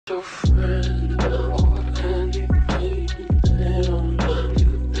your friend or anything. They don't know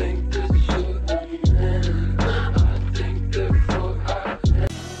you think that you're the man. I think therefore I am.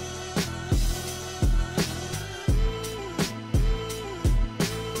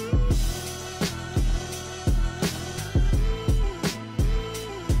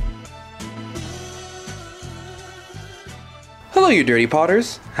 Hello you dirty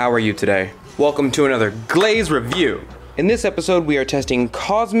potters, how are you today? Welcome to another Glaze review. In this episode we are testing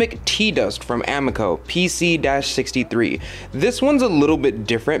Cosmic Tea Dust from AMACO pc-63. This one's a little bit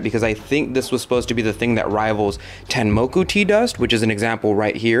different because I think this was supposed to be the thing that rivals Tenmoku Tea Dust, which is an example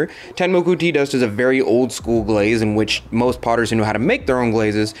right here. Tenmoku Tea Dust is a very old school glaze in which most potters who know how to make their own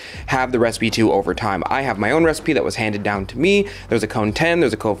glazes have the recipe to over time. I have my own recipe that was handed down to me. There's a Cone 10,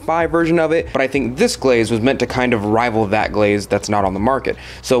 there's a Cone 5 version of it, but I think this glaze was meant to kind of rival that glaze that's not on the market.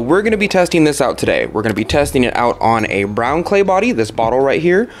 So we're going to be testing this out today. We're going to be testing it out on a brown clay body, this bottle right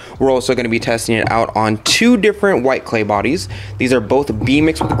here. We're also going to be testing it out on two different white clay bodies. These are both B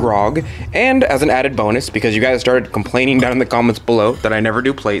mixed with grog, and as an added bonus, because you guys started complaining down in the comments below that I never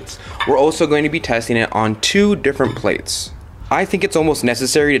do plates, we're also going to be testing it on two different plates. I think it's almost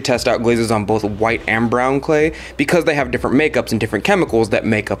necessary to test out glazes on both white and brown clay because they have different makeups and different chemicals that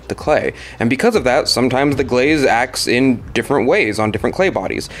make up the clay. And because of that, sometimes the glaze acts in different ways on different clay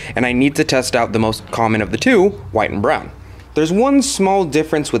bodies. And I need to test out the most common of the two, white and brown. There's one small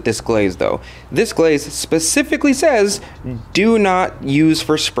difference with this glaze though. This glaze specifically says, do not use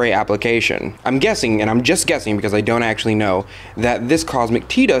for spray application. I'm guessing, and I'm just guessing because I don't actually know, that this Cosmic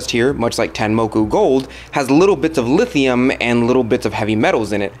Tea Dust here, much like Tenmoku Gold, has little bits of lithium and little bits of heavy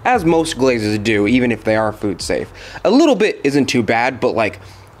metals in it, as most glazes do, even if they are food safe. A little bit isn't too bad, but like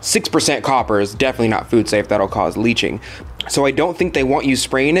 6% copper is definitely not food safe. That'll cause leaching. So I don't think they want you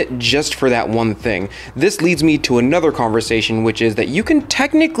spraying it just for that one thing. This leads me to another conversation, which is that you can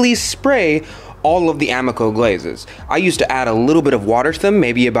technically spray all of the AMACO glazes. I used to add a little bit of water to them,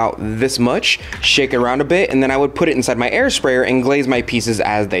 maybe about this much, shake it around a bit, and then I would put it inside my air sprayer and glaze my pieces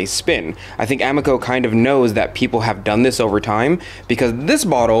as they spin. I think AMACO kind of knows that people have done this over time because this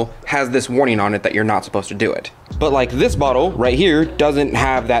bottle has this warning on it that you're not supposed to do it. But like this bottle right here doesn't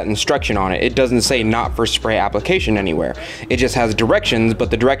have that instruction on it. It doesn't say not for spray application anywhere. It just has directions,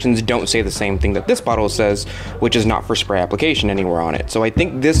 but the directions don't say the same thing that this bottle says, which is not for spray application anywhere on it. So I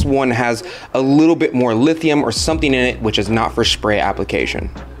think this one has a little bit more lithium or something in it which is not for spray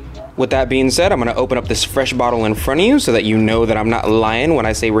application. With that being said, I'm going to open up this fresh bottle in front of you so that you know that I'm not lying when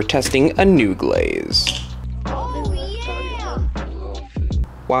I say we're testing a new glaze. Oh, yeah.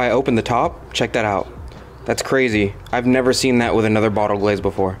 Why I opened the top? Check that out. That's crazy. I've never seen that with another bottle glaze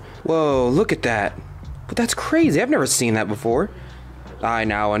before. Whoa, look at that. But that's crazy. I've never seen that before. I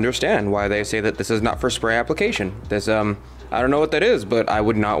now understand why they say that this is not for spray application. This, I don't know what that is, but I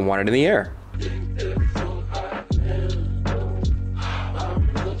would not want it in the air.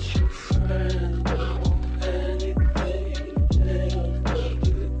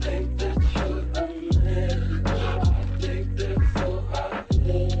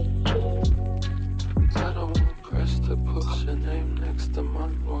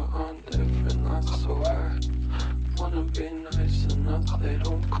 They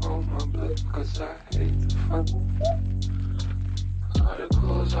don't call my bluff cause I hate the fun.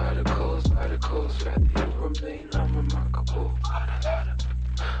 Articles, rather you remain unremarkable.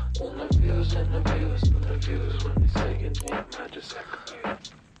 Interviews, when they say your name, I just echo you.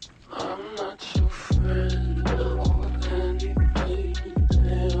 I'm not your friend or anything.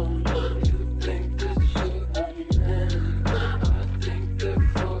 They don't know you think that you're the man. I think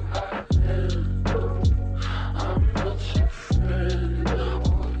therefore I am. I'm not your friend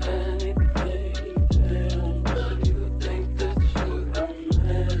or anything. They don't know you think that you're the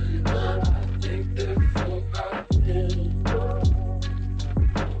man. I think therefore I am.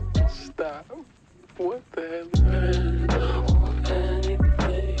 Stop. What the hell? Friend or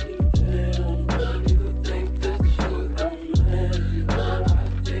anything. They don't know you think that you're the man. I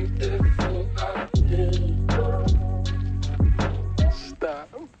think therefore I am. Stop.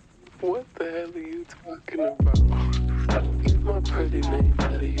 What the hell are you talking about? Keep my pretty name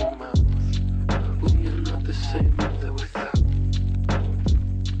out of your mouth. We are not the same either without.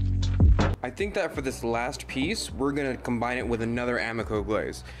 I think that for this last piece, we're gonna combine it with another AMACO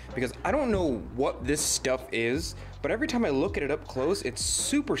glaze because I don't know what this stuff is, but every time I look at it up close, it's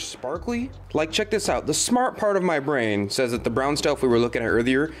super sparkly. Like, check this out. The smart part of my brain says that the brown stuff we were looking at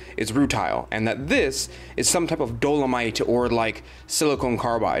earlier is rutile, and that this is some type of dolomite or like silicon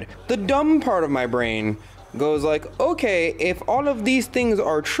carbide. The dumb part of my brain goes like, okay, if all of these things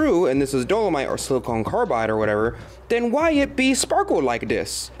are true, and this is dolomite or silicon carbide or whatever, then why it be sparkle like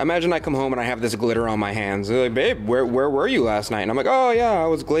this? Imagine I come home and I have this glitter on my hands. They're like, babe, where were you last night? And I'm like, oh yeah, I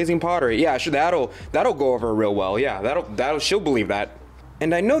was glazing pottery. Yeah, sure, that'll go over real well. Yeah, she'll believe that.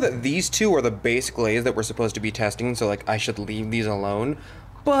 And I know that these two are the base glaze that we're supposed to be testing, so like I should leave these alone.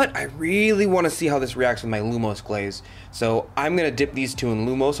 But I really want to see how this reacts with my Lumos glaze. So I'm going to dip these two in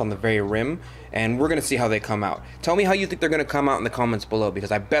Lumos on the very rim, and we're going to see how they come out. Tell me how you think they're going to come out in the comments below,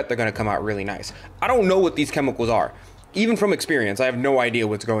 because I bet they're going to come out really nice. I don't know what these chemicals are. Even from experience, I have no idea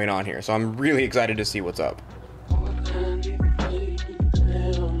what's going on here, so I'm really excited to see what's up.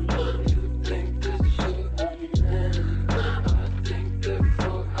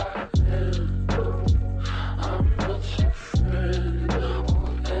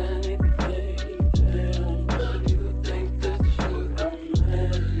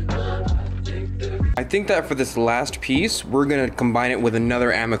 I think that for this last piece, we're gonna combine it with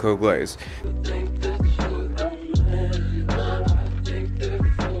another AMACO glaze.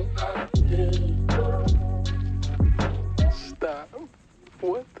 Stop.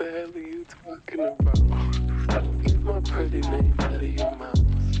 What the hell are you talking about? Keep my pretty name out of your mouth.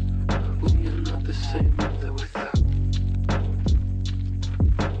 We are not the same either without.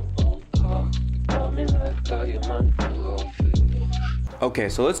 Don't talk about me like how you might feel. Okay,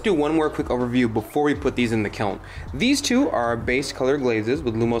 so let's do one more quick overview before we put these in the kiln. These two are our base color glazes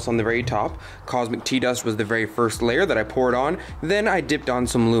with Lumos on the very top. Cosmic Tea Dust was the very first layer that I poured on. Then I dipped on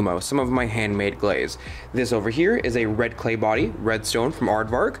some Lumos, some of my handmade glaze. This over here is a red clay body, redstone from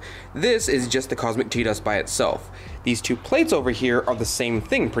Aardvark. This is just the Cosmic Tea Dust by itself. These two plates over here are the same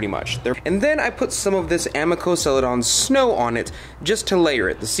thing pretty much. And then I put some of this AMACO Celadon snow on it just to layer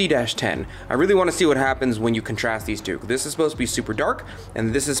it, the C-10. I really want to see what happens when you contrast these two. This is supposed to be super dark,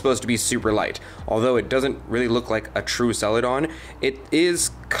 and this is supposed to be super light. Although it doesn't really look like a true Celadon, it is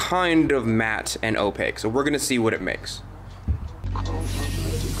kind of matte and opaque, so we're going to see what it makes.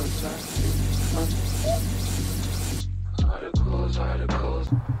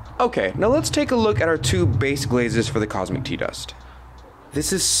 Okay, now let's take a look at our two base glazes for the Cosmic Tea Dust.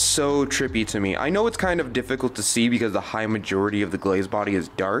 This is so trippy to me. I know it's kind of difficult to see because the high majority of the glaze body is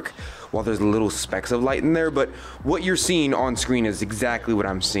dark, while there's little specks of light in there, but what you're seeing on screen is exactly what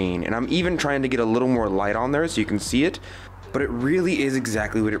I'm seeing, and I'm even trying to get a little more light on there so you can see it, but it really is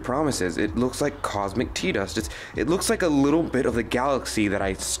exactly what it promises. It looks like Cosmic Tea Dust. It looks like a little bit of the galaxy that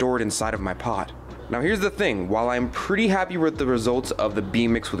I stored inside of my pot. Now here's the thing, while I'm pretty happy with the results of the B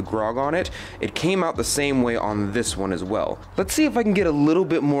mix with grog on it, it came out the same way on this one as well. Let's see if I can get a little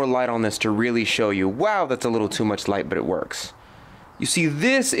bit more light on this to really show you. Wow, that's a little too much light, but it works. You see,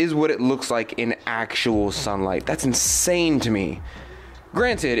 this is what it looks like in actual sunlight. That's insane to me.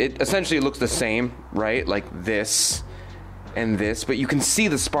 Granted, it essentially looks the same, right? Like this and this, but you can see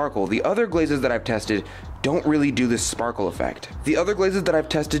the sparkle. The other glazes that I've tested don't really do this sparkle effect.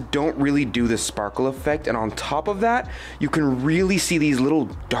 And on top of that, you can really see these little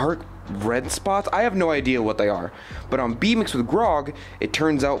dark red spots. I have no idea what they are, but on B mixed with grog, it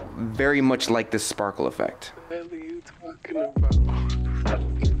turns out very much like this sparkle effect. What the hell are you talking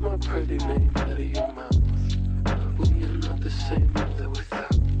about? Keep my pretty name out of your mouth. We are not the same either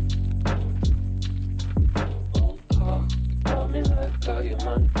without. Don't talk about me like how you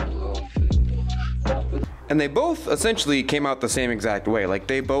might feel. And they both essentially came out the same exact way. Like,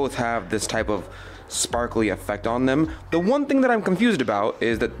 they both have this type of sparkly effect on them. The one thing that I'm confused about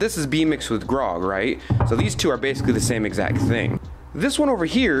is that this is B mixed with grog, right? So these two are basically the same exact thing. This one over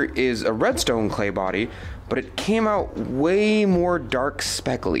here is a redstone clay body, but it came out way more dark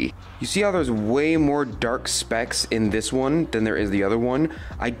speckly. You see how there's way more dark specks in this one than there is the other one?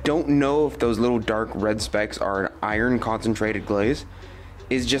 I don't know if those little dark red specks are an iron concentrated glaze.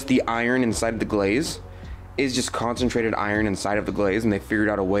 Is just the iron inside of the glaze? Is just concentrated iron inside of the glaze, and they figured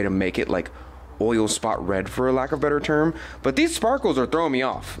out a way to make it like oil spot red, for a lack of a better term. But these sparkles are throwing me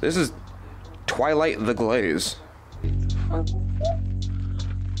off. This is Twilight the Glaze.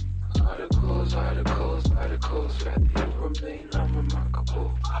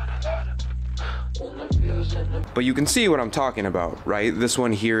 But you can see what I'm talking about, right? This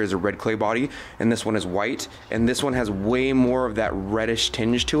one here is a red clay body, and this one is white, and this one has way more of that reddish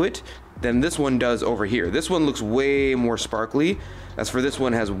tinge to it than this one does over here. This one looks way more sparkly, as for this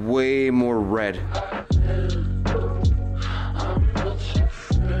one has way more red.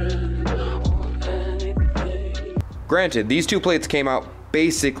 Granted, these two plates came out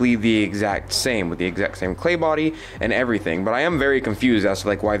basically the exact same, with the exact same clay body and everything, but I am very confused as to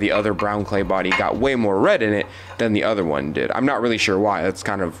like why the other brown clay body got way more red in it than the other one did. I'm not really sure why. That's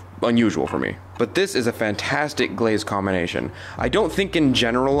kind of unusual for me. but this is a fantastic glaze combination. I don't think in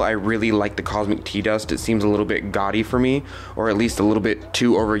general I really like the Cosmic Tea Dust. It seems a little bit gaudy for me, or at least a little bit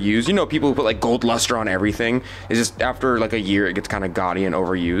too overused. You know, people who put like gold luster on everything. It's just after like a year it gets kind of gaudy and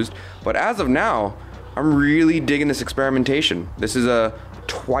overused. But as of now, I'm really digging this experimentation. This is a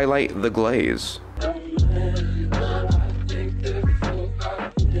Twilight the Glaze.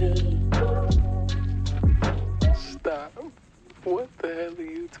 Stop. What the hell are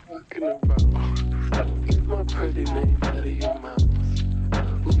you talking about? Keep my pretty name out of your mouth.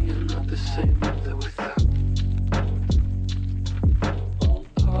 We are not the same either without. Don't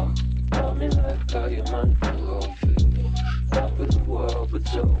talk me like how your mind will feel. Stop with the world, but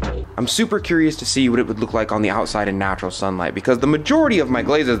so. I'm super curious to see what it would look like on the outside in natural sunlight, because the majority of my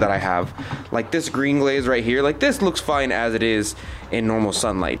glazes that I have, like this green glaze right here, like this looks fine as it is in normal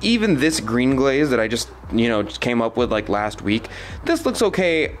sunlight. Even this green glaze that I just came up with like last week, this looks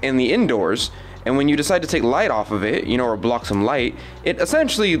okay in the indoors, and when you decide to take light off of it, or block some light, it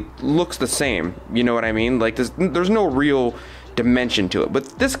essentially looks the same. You know what I mean? Like there's no real dimension to it.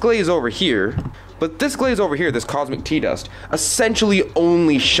 But this glaze over here, this Cosmic Tea Dust, essentially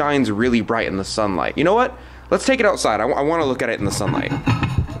only shines really bright in the sunlight. You know what? Let's take it outside. I want to look at it in the sunlight.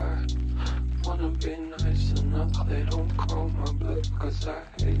 Wanna be nice enough, they don't call my bluff, 'cause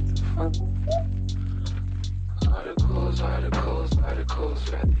I hate the fun. Articles,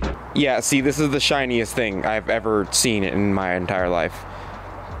 right? Yeah, see, this is the shiniest thing I've ever seen in my entire life.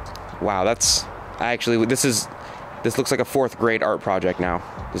 Wow, this looks like a 4th grade art project now.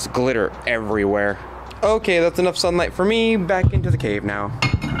 There's glitter everywhere. Okay, that's enough sunlight for me. Back into the cave now.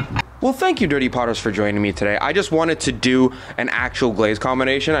 Well, thank you, Dirty Potters, for joining me today. I just wanted to do an actual glaze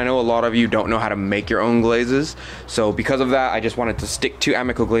combination. I know a lot of you don't know how to make your own glazes, so because of that, I just wanted to stick 2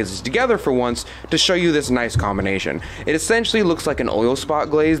 AMACO glazes together for once to show you this nice combination. It essentially looks like an oil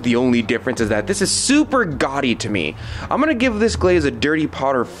spot glaze. The only difference is that this is super gaudy to me. I'm gonna give this glaze a Dirty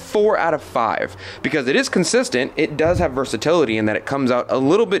Potter 4 out of 5 because it is consistent. It does have versatility in that it comes out a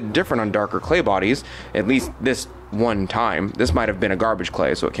little bit different on darker clay bodies, at least this one time. This might have been a garbage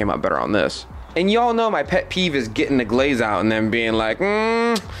clay, so it came out better on this. And y'all know my pet peeve is getting the glaze out and then being like,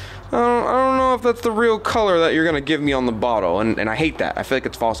 I don't know if that's the real color that you're gonna give me on the bottle, and I hate that. I feel like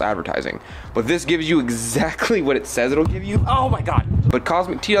it's false advertising. But this gives you exactly what it says it'll give you. Oh my god. But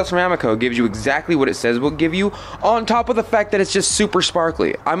Cosmic Tea Dust from AMACO gives you exactly what it says it will give you, on top of the fact that it's just super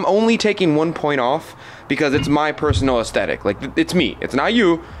sparkly. I'm only taking 1 point off because it's my personal aesthetic. Like, it's me, it's not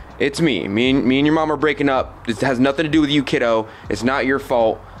you. It's me. Me and your mom are breaking up. It has nothing to do with you, kiddo. It's not your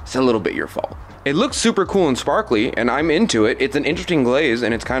fault. It's a little bit your fault. It looks super cool and sparkly, and I'm into it. It's an interesting glaze,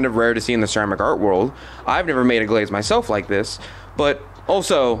 and it's kind of rare to see in the ceramic art world. I've never made a glaze myself like this, but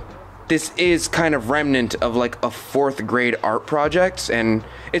also, this is kind of remnant of like a 4th grade art project, and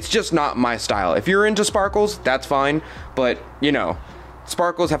it's just not my style. If you're into sparkles, that's fine, but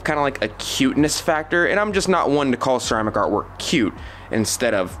sparkles have kind of like a cuteness factor, and I'm just not one to call ceramic artwork cute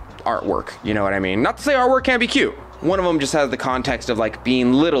instead of artwork, you know what I mean? Not to say artwork can't be cute. One of them just has the context of like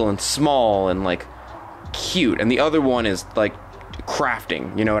being little and small and like cute, and the other one is like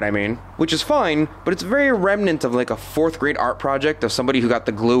crafting, you know what I mean? Which is fine, but it's very remnant of like a 4th grade art project of somebody who got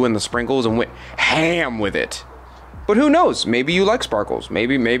the glue and the sprinkles and went ham with it. But who knows? Maybe you like sparkles.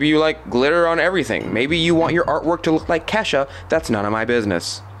 Maybe you like glitter on everything. Maybe you want your artwork to look like Kesha. That's none of my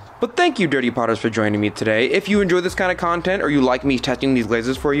business. But thank you, Dirty Potters, for joining me today. If you enjoy this kind of content or you like me testing these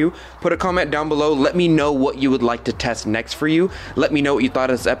glazes for you, put a comment down below. Let me know what you would like to test next for you. Let me know what you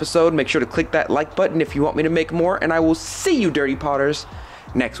thought of this episode. Make sure to click that like button if you want me to make more, and I will see you, Dirty Potters,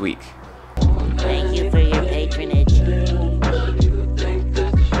 next week. Thank you for your patronage.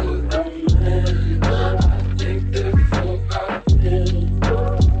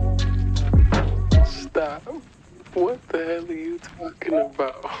 Stop. What the hell are you talking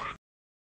about?